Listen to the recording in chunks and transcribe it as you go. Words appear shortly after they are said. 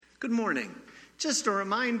Good morning. Just a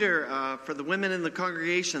reminder for the women in the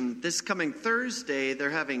congregation, this coming Thursday,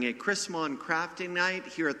 they're having a Chrismon crafting night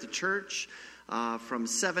here at the church from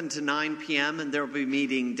 7 to 9 p.m., and they'll be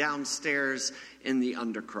meeting downstairs in the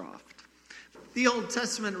Undercroft. The Old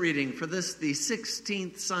Testament reading for this, the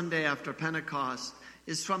 16th Sunday after Pentecost,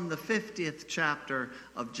 is from the 50th chapter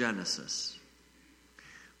of Genesis.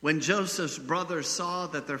 When Joseph's brothers saw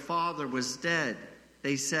that their father was dead,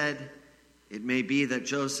 they said, "It may be that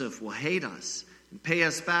Joseph will hate us and pay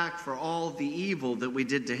us back for all the evil that we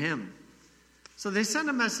did to him." So they sent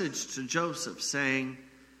a message to Joseph saying,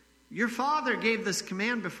 "Your father gave this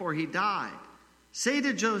command before he died. Say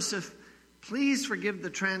to Joseph, 'Please forgive the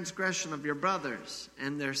transgression of your brothers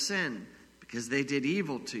and their sin, because they did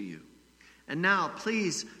evil to you. And now,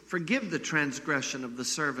 please forgive the transgression of the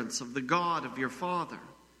servants of the God of your father.'"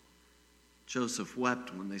 Joseph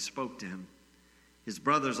wept when they spoke to him. His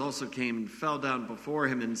brothers also came and fell down before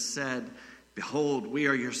him and said, "Behold, we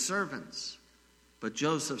are your servants." But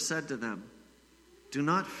Joseph said to them, "Do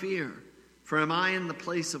not fear, for am I in the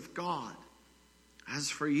place of God?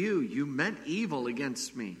 As for you, you meant evil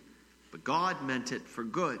against me, but God meant it for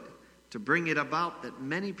good, to bring it about that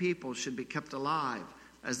many people should be kept alive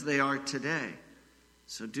as they are today.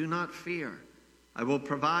 So do not fear. I will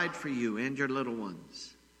provide for you and your little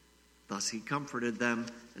ones." Thus he comforted them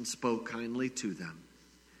and spoke kindly to them.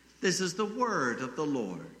 This is the word of the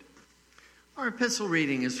Lord. Our epistle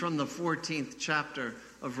reading is from the 14th chapter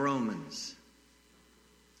of Romans.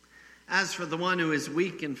 "As for the one who is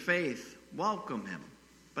weak in faith, welcome him,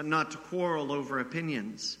 but not to quarrel over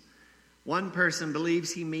opinions. One person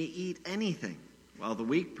believes he may eat anything, while the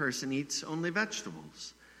weak person eats only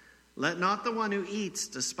vegetables. Let not the one who eats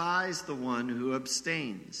despise the one who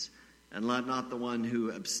abstains, and let not the one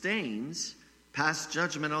who abstains pass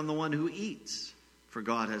judgment on the one who eats, for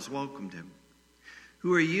God has welcomed him.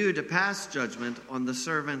 Who are you to pass judgment on the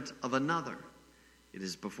servant of another? It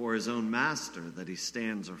is before his own master that he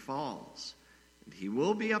stands or falls, and he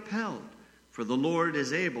will be upheld, for the Lord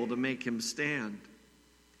is able to make him stand.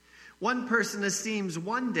 One person esteems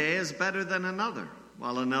one day as better than another,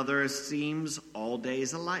 while another esteems all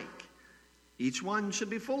days alike. Each one should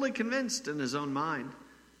be fully convinced in his own mind.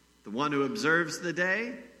 The one who observes the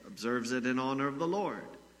day observes it in honor of the Lord.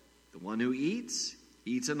 The one who eats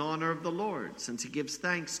in honor of the Lord, since he gives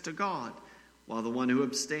thanks to God, while the one who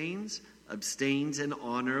abstains in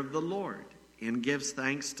honor of the Lord and gives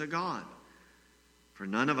thanks to God. For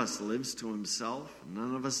none of us lives to himself, and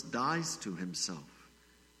none of us dies to himself.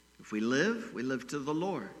 If we live to the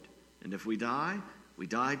Lord, and if we die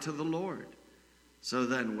to the Lord. So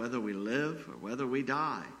then, whether we live or whether we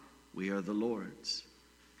die, we are the Lord's.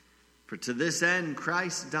 For to this end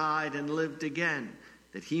Christ died and lived again,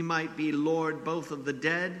 that he might be Lord both of the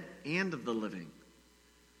dead and of the living.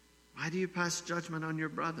 Why do you pass judgment on your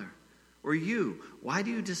brother? Or you, why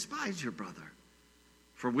do you despise your brother?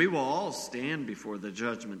 For we will all stand before the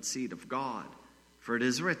judgment seat of God. For it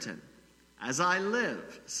is written, 'As I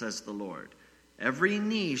live, says the Lord, every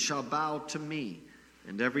knee shall bow to me,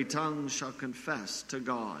 and every tongue shall confess to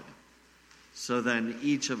God.' So then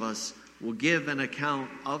each of us will give an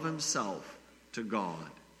account of himself to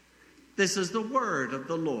God." This is the word of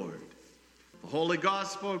the Lord. The Holy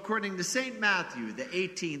Gospel according to St. Matthew, the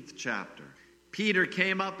 18th chapter. Peter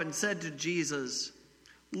came up and said to Jesus,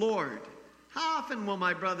 "Lord, how often will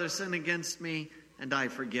my brother sin against me and I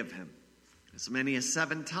forgive him? As many as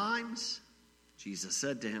 7 times? Jesus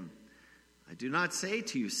said to him, "I do not say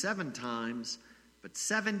to you 7 times, but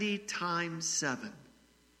 70 times 7.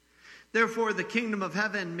 Therefore, the kingdom of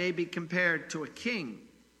heaven may be compared to a king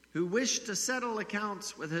who wished to settle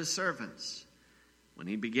accounts with his servants. When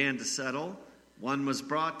he began to settle, one was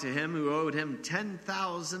brought to him who owed him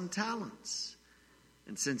 10,000 talents.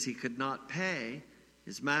 And since he could not pay,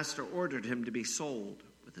 his master ordered him to be sold,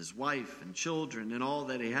 with his wife and children and all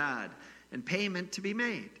that he had, and payment to be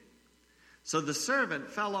made. So the servant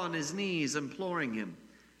fell on his knees, imploring him,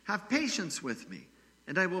 'Have patience with me,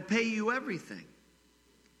 and I will pay you everything.'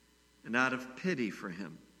 And out of pity for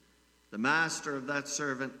him, the master of that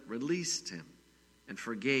servant released him and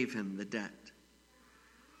forgave him the debt.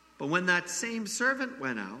 But when that same servant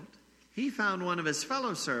went out, he found one of his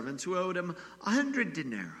fellow servants who owed him 100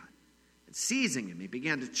 denarii. And seizing him, he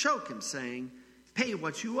began to choke him, saying, 'Pay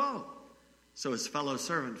what you owe.' So his fellow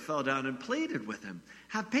servant fell down and pleaded with him,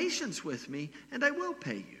 'Have patience with me, and I will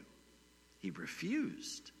pay you.' He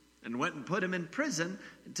refused and went and put him in prison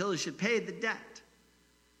until he should pay the debt.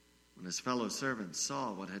 When his fellow servants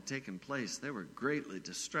saw what had taken place, they were greatly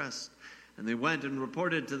distressed, and they went and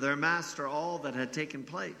reported to their master all that had taken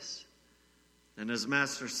place. Then his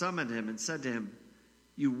master summoned him and said to him,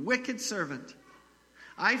 You wicked servant.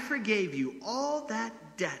 I forgave you all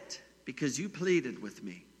that debt because you pleaded with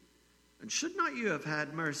me. And should not you have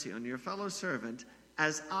had mercy on your fellow servant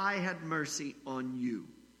as I had mercy on you?"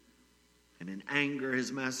 And in anger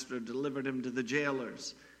his master delivered him to the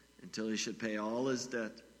jailers until he should pay all his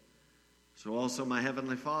debt. So also my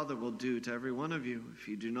heavenly Father will do to every one of you if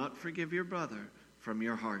you do not forgive your brother from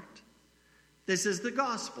your heart. This is the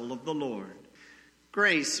gospel of the Lord.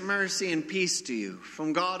 Grace, mercy, and peace to you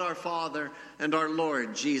from God our Father and our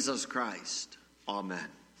Lord Jesus Christ. Amen.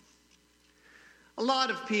 A lot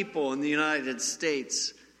of people in the United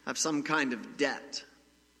States have some kind of debt.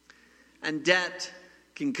 And debt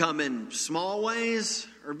can come in small ways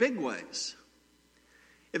or big ways.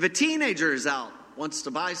 If a teenager is out, wants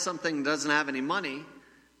to buy something, doesn't have any money,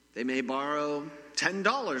 they may borrow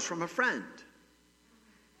 $10 from a friend.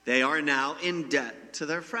 They are now in debt to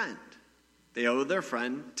their friend. They owe their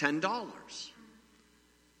friend $10.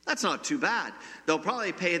 That's not too bad. They'll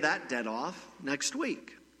probably pay that debt off next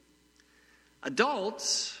week.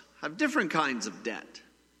 Adults have different kinds of debt.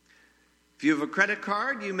 If you have a credit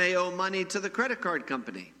card, you may owe money to the credit card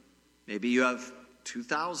company. Maybe you have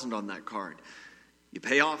 $2,000 on that card. You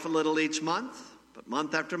pay off a little each month, but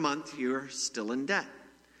month after month, you're still in debt.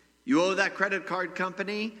 You owe that credit card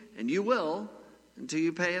company, and you will until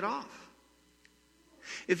you pay it off.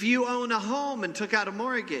 If you own a home and took out a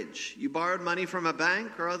mortgage, you borrowed money from a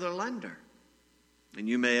bank or other lender, and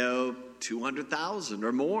you may owe $200,000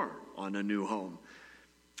 or more on a new home,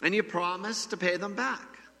 and you promise to pay them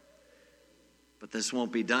back. But this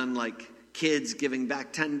won't be done like kids giving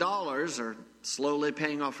back $10 or slowly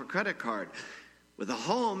paying off a credit card. With a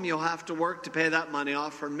home, you'll have to work to pay that money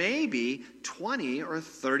off for maybe 20 or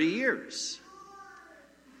 30 years.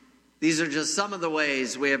 These are just some of the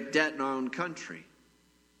ways we have debt in our own country.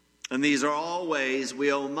 And these are all ways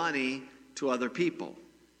we owe money to other people.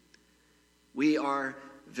 We are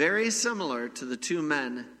very similar to the two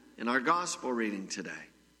men in our gospel reading today.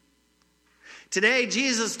 Today,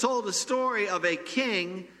 Jesus told a story of a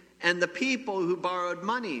king and the people who borrowed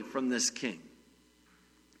money from this king.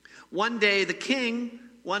 One day, the king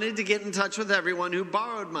wanted to get in touch with everyone who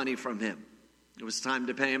borrowed money from him. It was time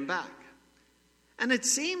to pay him back. And it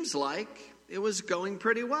seems like it was going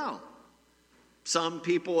pretty well. Some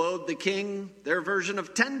people owed the king their version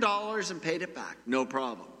of $10 and paid it back, no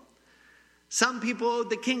problem. Some people owed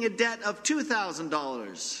the king a debt of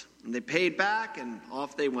 $2,000, and they paid back, and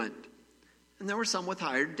off they went. And there were some with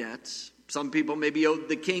higher debts. Some people maybe owed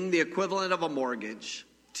the king the equivalent of a mortgage,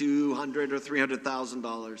 $200,000 or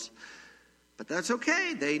 $300,000. But that's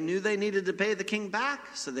okay. They knew they needed to pay the king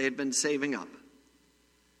back, so they had been saving up.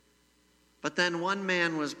 But then one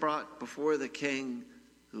man was brought before the king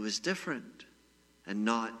who was different, and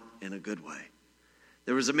not in a good way.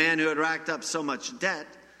 There was a man who had racked up so much debt,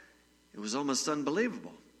 it was almost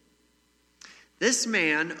unbelievable. This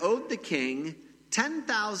man owed the king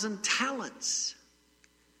 10,000 talents.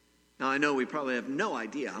 Now, I know we probably have no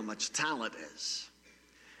idea how much talent is.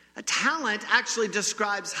 A talent actually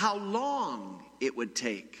describes how long it would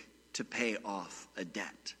take to pay off a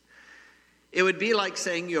debt. It would be like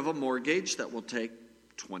saying you have a mortgage that will take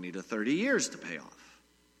 20 to 30 years to pay off.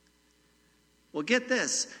 Well, get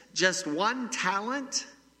this. Just one talent,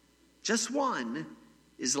 just one,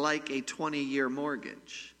 is like a 20-year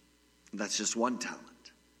mortgage. That's just one talent.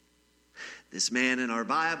 This man in our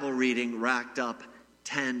Bible reading racked up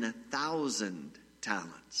 10,000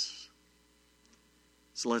 talents.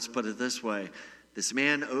 So let's put it this way. This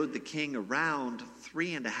man owed the king around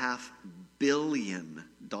 $3.5 billion.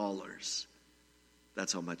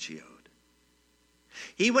 That's how much he owed.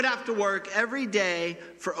 He would have to work every day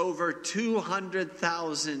for over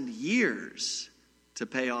 200,000 years to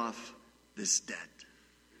pay off this debt.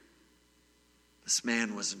 This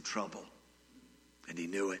man was in trouble, and he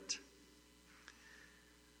knew it.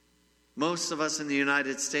 Most of us in the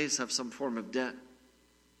United States have some form of debt.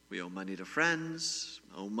 We owe money to friends,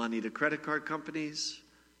 owe money to credit card companies,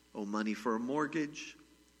 owe money for a mortgage.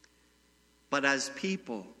 But as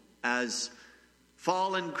people, as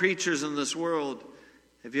fallen creatures in this world,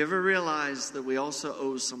 have you ever realized that we also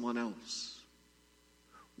owe someone else?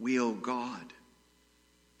 We owe God.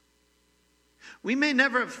 We may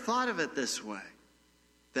never have thought of it this way,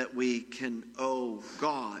 that we can owe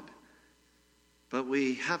God. But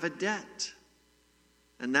we have a debt,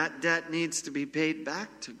 and that debt needs to be paid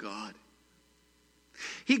back to God.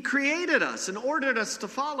 He created us and ordered us to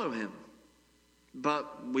follow him,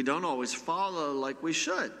 but we don't always follow like we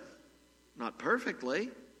should, not perfectly.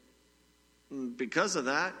 And because of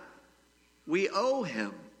that, we owe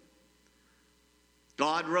him.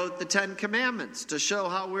 God wrote the 10 Commandments to show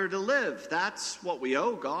how we're to live. That's what we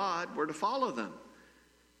owe God. We're to follow them.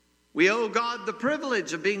 We owe God the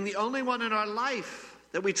privilege of being the only one in our life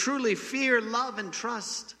that we truly fear, love, and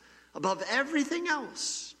trust above everything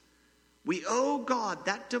else. We owe God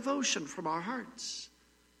that devotion from our hearts.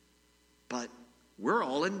 But we're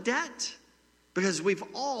all in debt because we've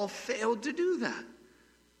all failed to do that.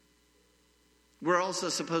 We're also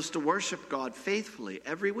supposed to worship God faithfully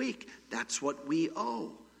every week. That's what we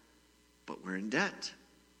owe. But we're in debt.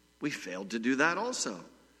 We failed to do that also.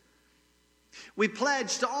 We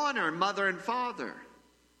pledge to honor mother and father.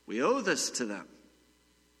 We owe this to them.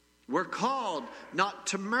 We're called not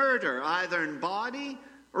to murder, either in body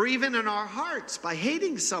or even in our hearts by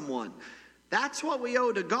hating someone. That's what we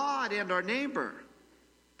owe to God and our neighbor.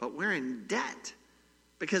 But we're in debt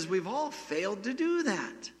because we've all failed to do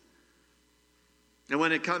that. And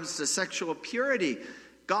when it comes to sexual purity,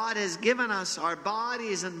 God has given us our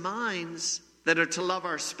bodies and minds that are to love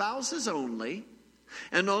our spouses only,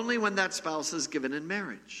 and only when that spouse is given in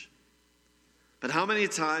marriage. But how many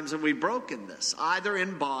times have we broken this, either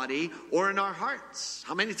in body or in our hearts?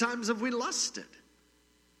 How many times have we lusted?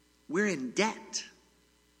 We're in debt.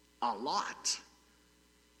 A lot.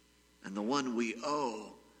 And the one we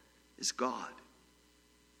owe is God.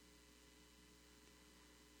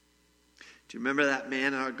 Do you remember that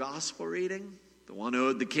man in our gospel reading? The one who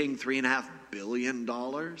owed the king $3.5 billion?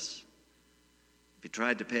 If he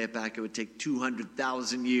tried to pay it back, it would take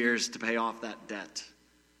 200,000 years to pay off that debt.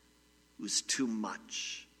 It was too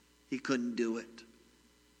much. He couldn't do it.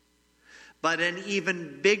 But an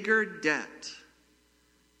even bigger debt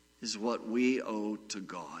is what we owe to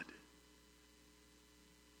God.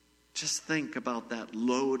 Just think about that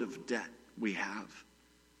load of debt we have.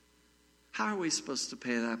 How are we supposed to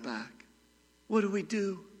pay that back? What do we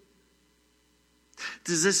do?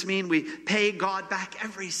 Does this mean we pay God back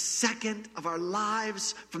every second of our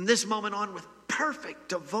lives from this moment on with perfect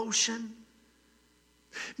devotion?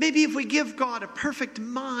 Maybe if we give God a perfect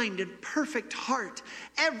mind and perfect heart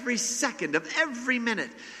every second of every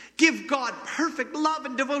minute, give God perfect love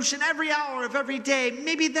and devotion every hour of every day,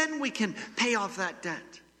 maybe then we can pay off that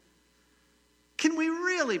debt. Can we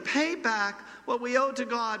really pay back what we owe to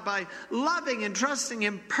God by loving and trusting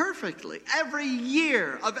Him perfectly every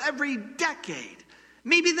year of every decade?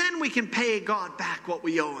 Maybe then we can pay God back what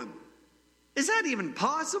we owe Him. Is that even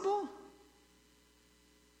possible?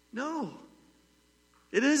 No,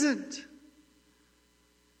 it isn't.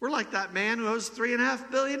 We're like that man who owes $3.5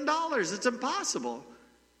 billion. It's impossible.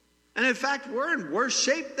 And in fact, we're in worse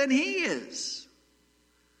shape than he is.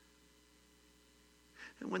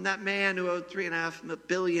 And when that man who owed $3.5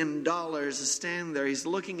 billion is standing there, he's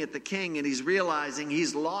looking at the king and he's realizing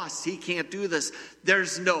he's lost. He can't do this.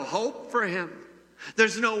 There's no hope for him.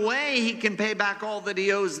 There's no way he can pay back all that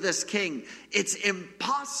he owes this king. It's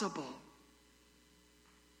impossible.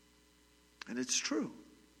 And it's true.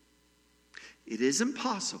 It is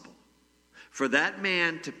impossible for that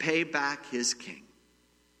man to pay back his king.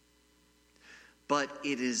 But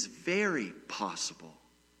it is very possible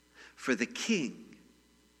for the king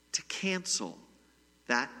to cancel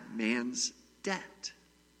that man's debt.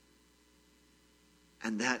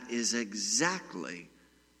 And that is exactly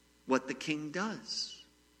what the king does.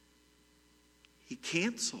 He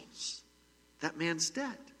cancels that man's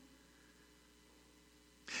debt.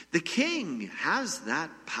 The king has that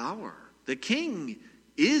power. The king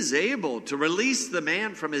is able to release the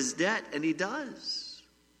man from his debt, and he does.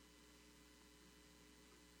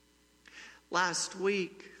 Last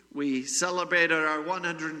week, we celebrated our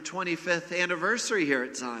 125th anniversary here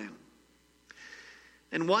at Zion.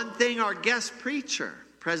 And one thing our guest preacher,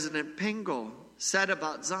 President Pingle, said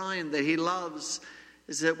about Zion that he loves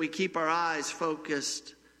is that we keep our eyes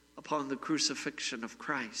focused upon the crucifixion of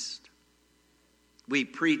Christ. We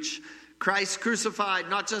preach Christ crucified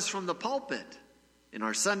not just from the pulpit, in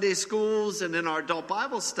our Sunday schools and in our adult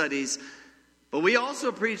Bible studies, but we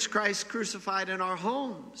also preach Christ crucified in our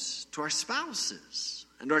homes, to our spouses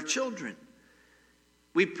and our children.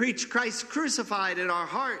 We preach Christ crucified in our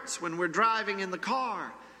hearts when we're driving in the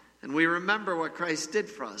car and we remember what Christ did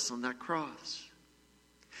for us on that cross.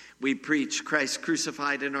 We preach Christ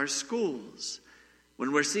crucified in our schools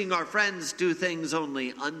when we're seeing our friends do things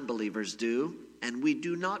only unbelievers do and we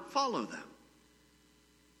do not follow them.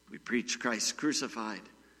 We preach Christ crucified,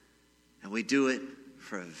 and we do it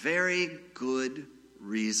for a very good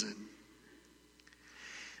reason.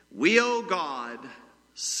 We owe God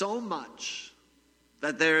so much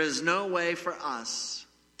that there is no way for us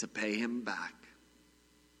to pay Him back.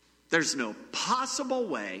 There's no possible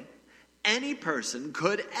way any person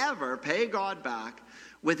could ever pay God back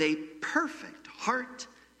with a perfect heart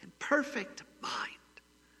and perfect mind.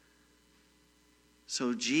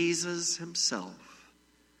 So Jesus himself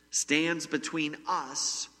stands between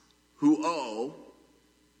us who owe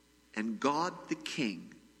and God the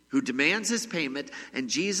King, who demands his payment. And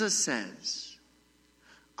Jesus says,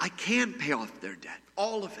 I can pay off their debt,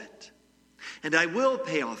 all of it. And I will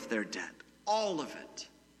pay off their debt, all of it,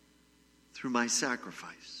 through my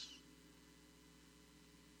sacrifice.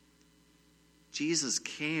 Jesus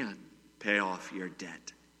can pay off your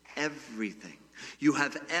debt, everything you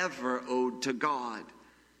have ever owed to God.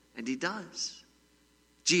 And he does.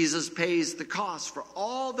 Jesus pays the cost for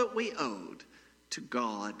all that we owed to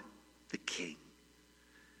God the King.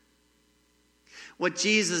 What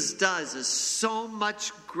Jesus does is so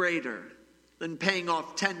much greater than paying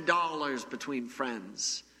off $10 between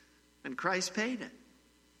friends. And Christ paid it.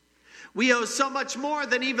 We owe so much more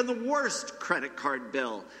than even the worst credit card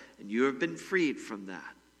bill. And you have been freed from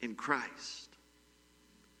that in Christ.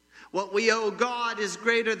 What we owe God is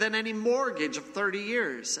greater than any mortgage of 30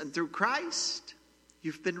 years. And through Christ,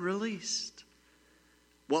 you've been released.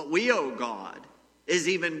 What we owe God is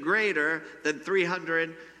even greater than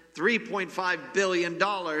 $3.5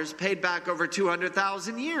 billion paid back over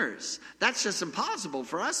 200,000 years. That's just impossible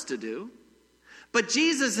for us to do. But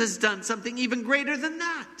Jesus has done something even greater than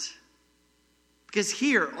that. Because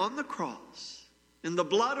here on the cross, in the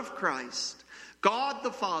blood of Christ, God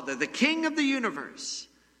the Father, the King of the universe,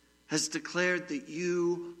 has declared that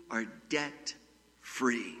you are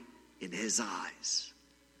debt-free in his eyes.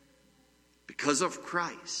 Because of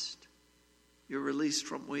Christ, you're released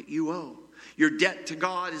from what you owe. Your debt to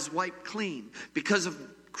God is wiped clean. Because of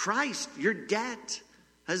Christ, your debt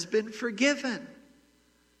has been forgiven.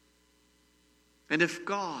 And if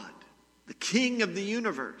God, the King of the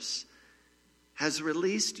universe, has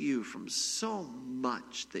released you from so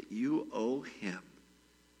much that you owe him,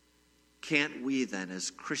 can't we then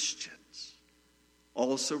as Christians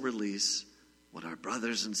also release what our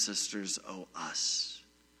brothers and sisters owe us?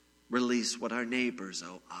 Release what our neighbors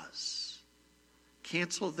owe us.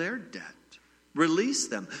 Cancel their debt. Release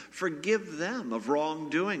them. Forgive them of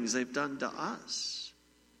wrongdoings they've done to us.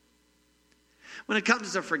 When it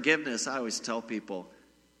comes to forgiveness, I always tell people,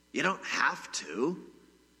 you don't have to.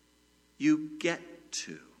 You get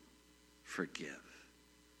to forgive.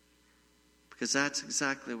 Because that's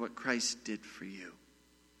exactly what Christ did for you.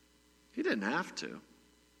 He didn't have to.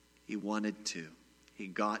 He wanted to. He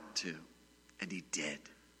got to. And he did.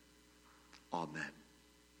 Amen.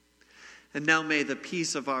 And now may the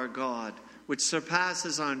peace of our God, which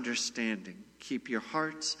surpasses understanding, keep your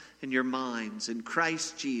hearts and your minds in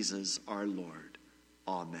Christ Jesus our Lord.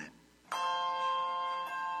 Amen.